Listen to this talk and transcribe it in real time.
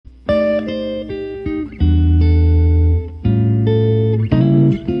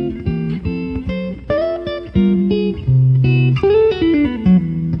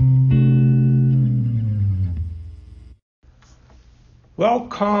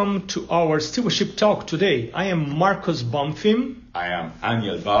welcome to our Stewardship Talk today. I am Marcus Bomfim. I am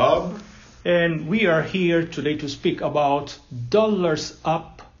Aniel Bob. And we are here today to speak about dollars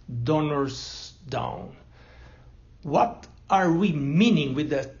up, donors down. What are we meaning with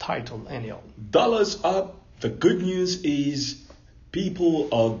that title, Aniel? Dollars up. The good news is people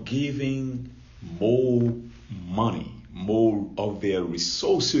are giving more money, more of their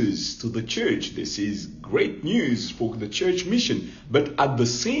resources to the church. This is great news for the church mission. But at the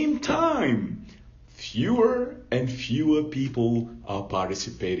same time, fewer and fewer people are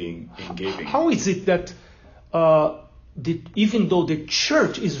participating in giving. How is it that even though the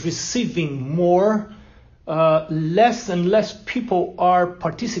church is receiving more, less and less people are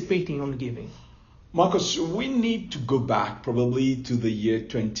participating on giving? Marcus, we need to go back probably to the year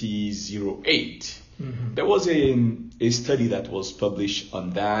 2008. Mm-hmm. There was a study that was published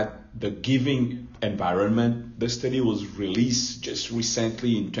on that, the giving environment. The study was released just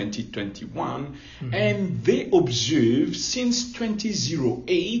recently in 2021. Mm-hmm. And they observed since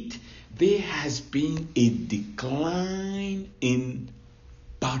 2008, there has been a decline in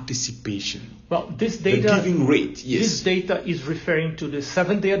participation. Well, this data, the giving rate, yes. This data is referring to the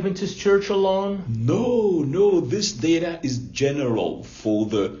Seventh-day Adventist Church alone? No, this data is general for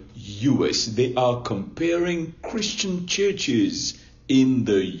the U.S. They are comparing Christian churches in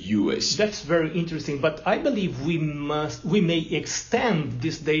the U.S. That's very interesting, but I believe we may extend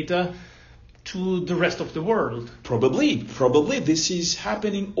this data to the rest of the world. Probably this is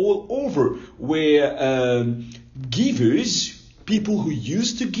happening all over, where givers, people who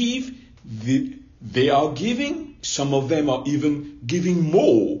used to give, they are giving. Some of them are even giving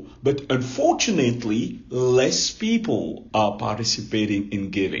more. But unfortunately, less people are participating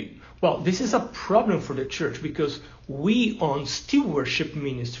in giving. Well, this is a problem for the church because we on stewardship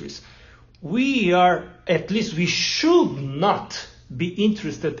ministries, we should not be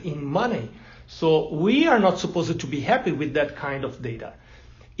interested in money. So we are not supposed to be happy with that kind of data.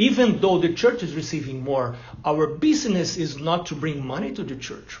 Even though the church is receiving more, our business is not to bring money to the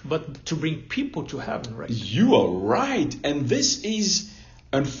church, but to bring people to heaven, right? You are right. And this is,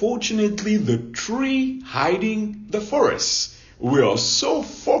 unfortunately, the tree hiding the forest. We are so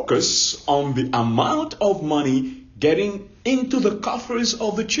focused on the amount of money getting into the coffers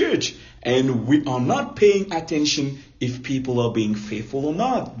of the church, and we are not paying attention if people are being faithful or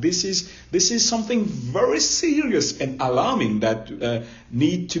not. This is something very serious and alarming that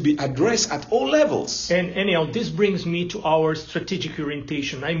need to be addressed at all levels. And anyhow, this brings me to our strategic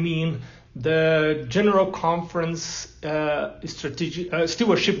orientation. I mean, the General Conference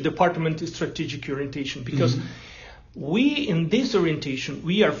Stewardship Department strategic orientation, because we in this orientation,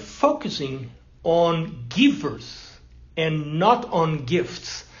 we are focusing on givers and not on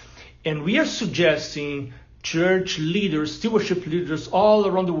gifts. And we are suggesting church leaders, stewardship leaders all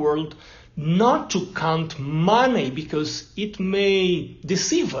around the world not to count money because it may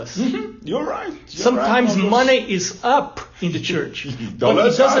deceive us. Mm-hmm. You're right. Sometimes money is up in the church. But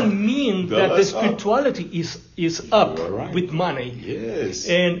it doesn't mean that the spirituality is up with money. Yes.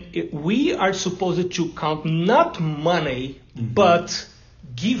 And we are supposed to count not money, but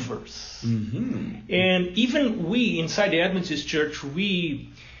givers. Mm-hmm. And even we inside the Adventist Church, we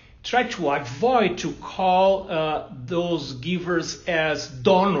try to avoid to call those givers as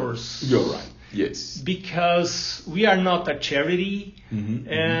donors. You're right. Yes. Because we are not a charity,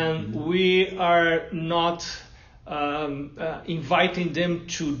 and we are not inviting them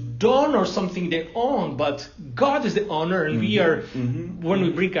to donor something they own, but God is the owner, and we are, when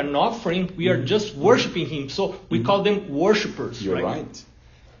we bring an offering, we are just worshiping Him. So we call them worshipers. You're right.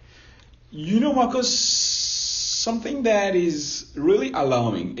 You know, Marcus, something that is really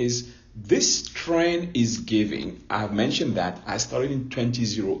alarming is this trend is giving. I've mentioned that I started in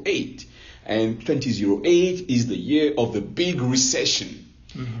 2008, and 2008 is the year of the big recession.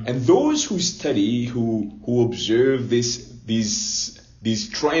 Mm-hmm. And those who study, who observe this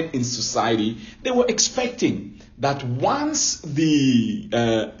trend in society, they were expecting that once the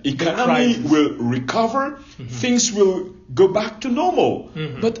economy will recover, things will go back to normal.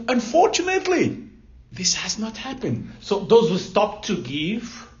 Mm-hmm. But unfortunately, this has not happened. So those who stopped to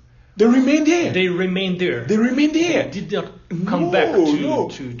give, they remain there. They remain there. They did not come back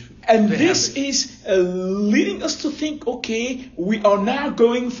to and this is leading us to think, okay, we are now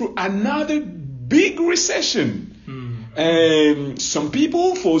going through another big recession. And some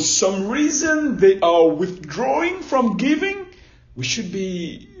people, for some reason, they are withdrawing from giving. We should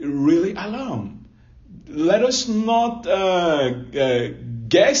be really alarmed. Let us not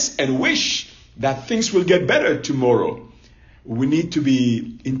guess and wish that things will get better tomorrow. We need to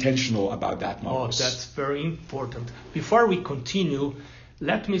be intentional about that, Marcus. Oh, that's very important. Before we continue,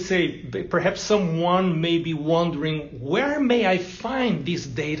 let me say, perhaps someone may be wondering, where may I find this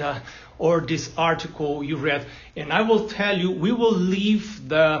data or this article you read? And I will tell you, we will leave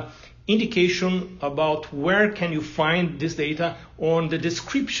the indication about where can you find this data on the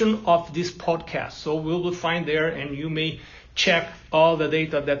description of this podcast. So we will find there, and you may check all the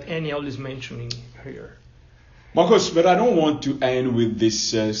data that Aniel is mentioning here. Marcos, but I don't want to end with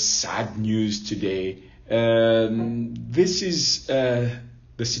this sad news today. This is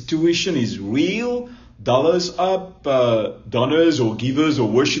the situation is real. Dollars up, donors or givers or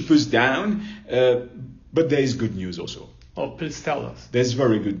worshippers down. But there is good news also. Oh, please tell us. That's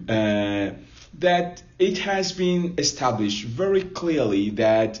very good. That it has been established very clearly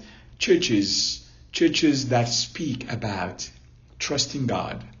that churches that speak about trusting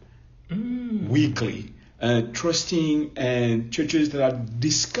God weekly, trusting, and churches that are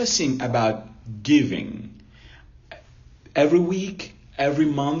discussing about giving every week, every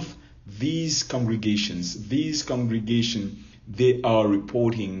month, these congregations, they are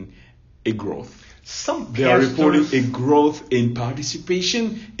reporting a growth. They are reporting a growth in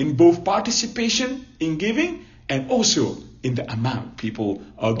participation, in both participation in giving and also in the amount people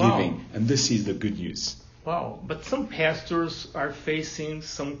are giving. And this is the good news. Wow. But some pastors are facing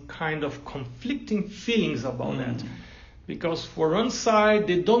some kind of conflicting feelings about that. Because for one side,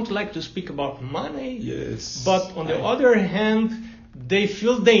 they don't like to speak about money. Yes. But on the other hand, they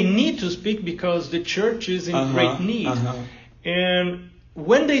feel they need to speak because the church is in great need. And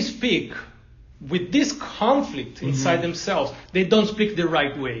when they speak with this conflict inside themselves, they don't speak the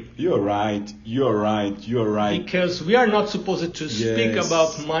right way. You're right. Because we are not supposed to speak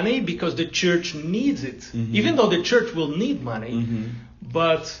about money because the church needs it. Even though the church will need money.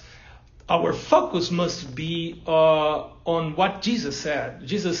 But our focus must be on what Jesus said.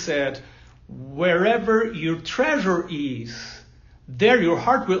 Jesus said, wherever your treasure is, there your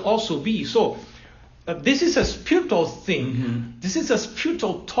heart will also be. So this is a spiritual thing. This is a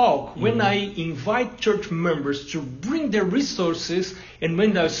spiritual talk. When I invite church members to bring their resources, and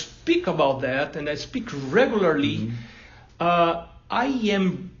when I speak about that, and I speak regularly, I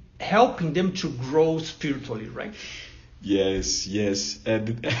am helping them to grow spiritually, right? Yes.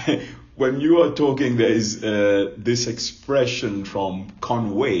 And when you are talking, there is this expression from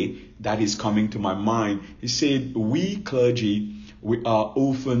Conway that is coming to my mind. He said, we clergy, we are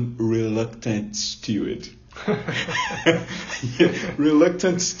often reluctant steward.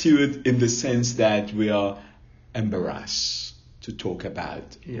 Reluctant steward in the sense that we are embarrassed to talk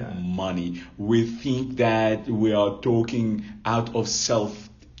about money. We think that we are talking out of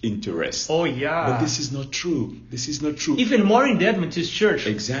self-interest. Oh, yeah. But this is not true. Even more in the Adventist church.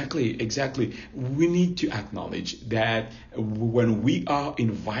 Exactly. We need to acknowledge that when we are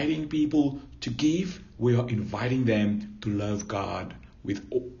inviting people to give, we are inviting them to love God with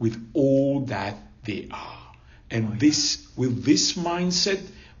all that they are. And with this mindset,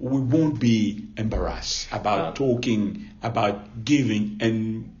 we won't be embarrassed about talking about giving,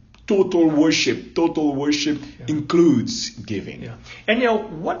 and total worship includes giving. Yeah. And now,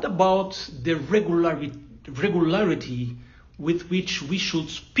 what about the regularity with which we should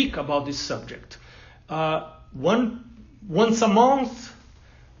speak about this subject? Once a month?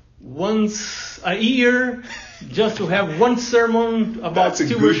 Once a year, just to have one sermon about stewardship? That's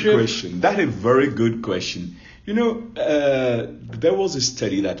a good question. That's a very good question. You know, there was a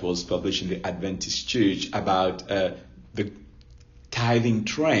study that was published in the Adventist Church about the tithing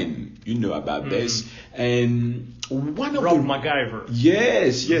trend. You know about this. And one of MacGyver.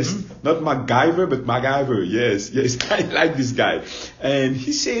 Yes. Not MacGyver, but MacGyver. Yes. I like this guy. And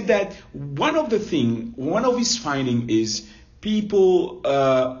he said that one of his findings is people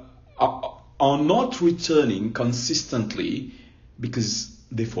are not returning consistently because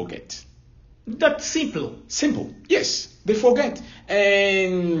they forget. That's simple. Yes, they forget.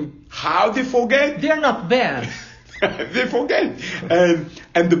 And how they forget? They are not bad. They forget. And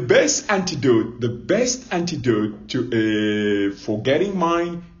the best antidote to a forgetting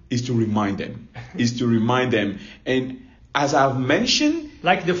mind is to remind them. And as I've mentioned,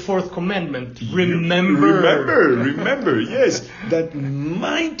 like the fourth commandment, remember, yes, that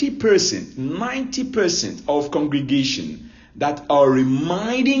 90% of congregation that are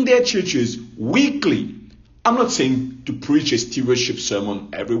reminding their churches weekly. I'm not saying to preach a stewardship sermon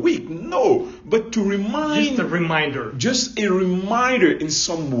every week, no, but to remind. Just a reminder in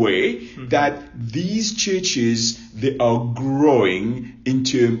some way that these churches, they are growing in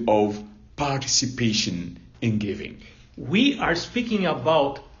terms of participation in giving. We are speaking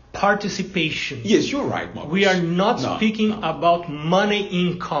about participation. Yes, you're right, Marcus. We are not speaking about money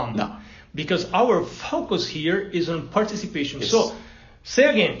income. No. Because our focus here is on participation. Yes. So Say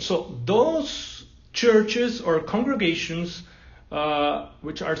again. So those churches or congregations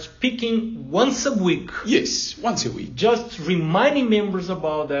which are speaking once a week, Yes, once a week. just reminding members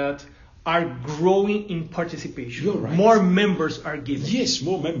about that, are growing in participation. You're right. More members are giving. Yes,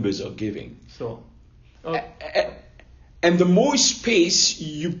 more members are giving. So, And the more space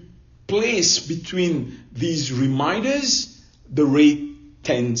you place between these reminders, the rate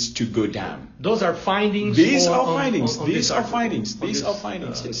tends to go down. those are findings. These on- are on- findings. on These this are article, findings. on These this, are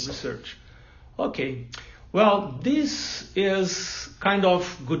findings, yes. Research. Okay. Well, this is kind of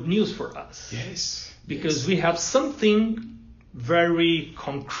good news for us. Yes. Because we have something very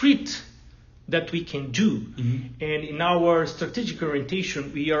concrete that we can do. Mm-hmm. And in our strategic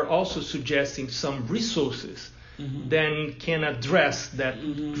orientation, we are also suggesting some resources that can address that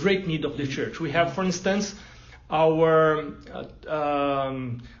great need of the church. We have, for instance, our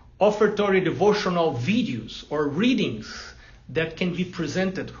offertory devotional videos or readings that can be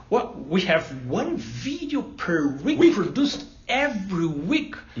presented. Well, we have one video per week produced every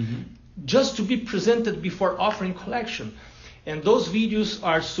week just to be presented before offering collection. And those videos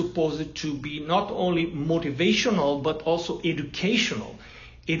are supposed to be not only motivational but also educational,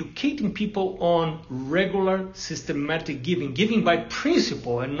 educating people on regular systematic giving by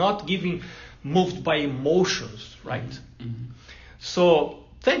principle and not giving moved by emotions, right? So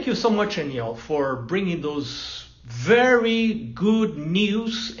thank you so much, Aniel, for bringing those very good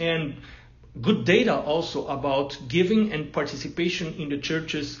news and good data also about giving and participation in the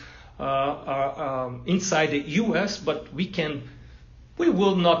churches inside the U.S. But we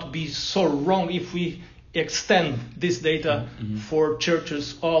will not be so wrong if we extend this data for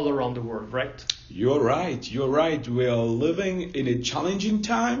churches all around the world, right? You're right. You're right. We are living in a challenging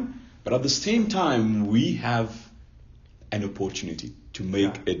time, but at the same time, we have an opportunity to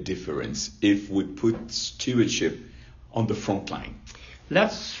make a difference if we put stewardship on the front line.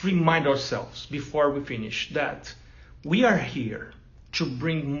 Let's remind ourselves before we finish that we are here to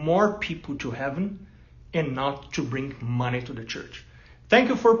bring more people to heaven and not to bring money to the church. Thank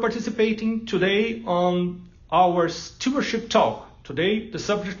you for participating today on our stewardship talk. Today the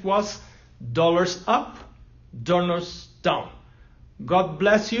subject was dollars up, donors down. God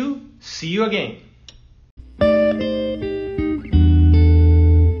bless you. See you again.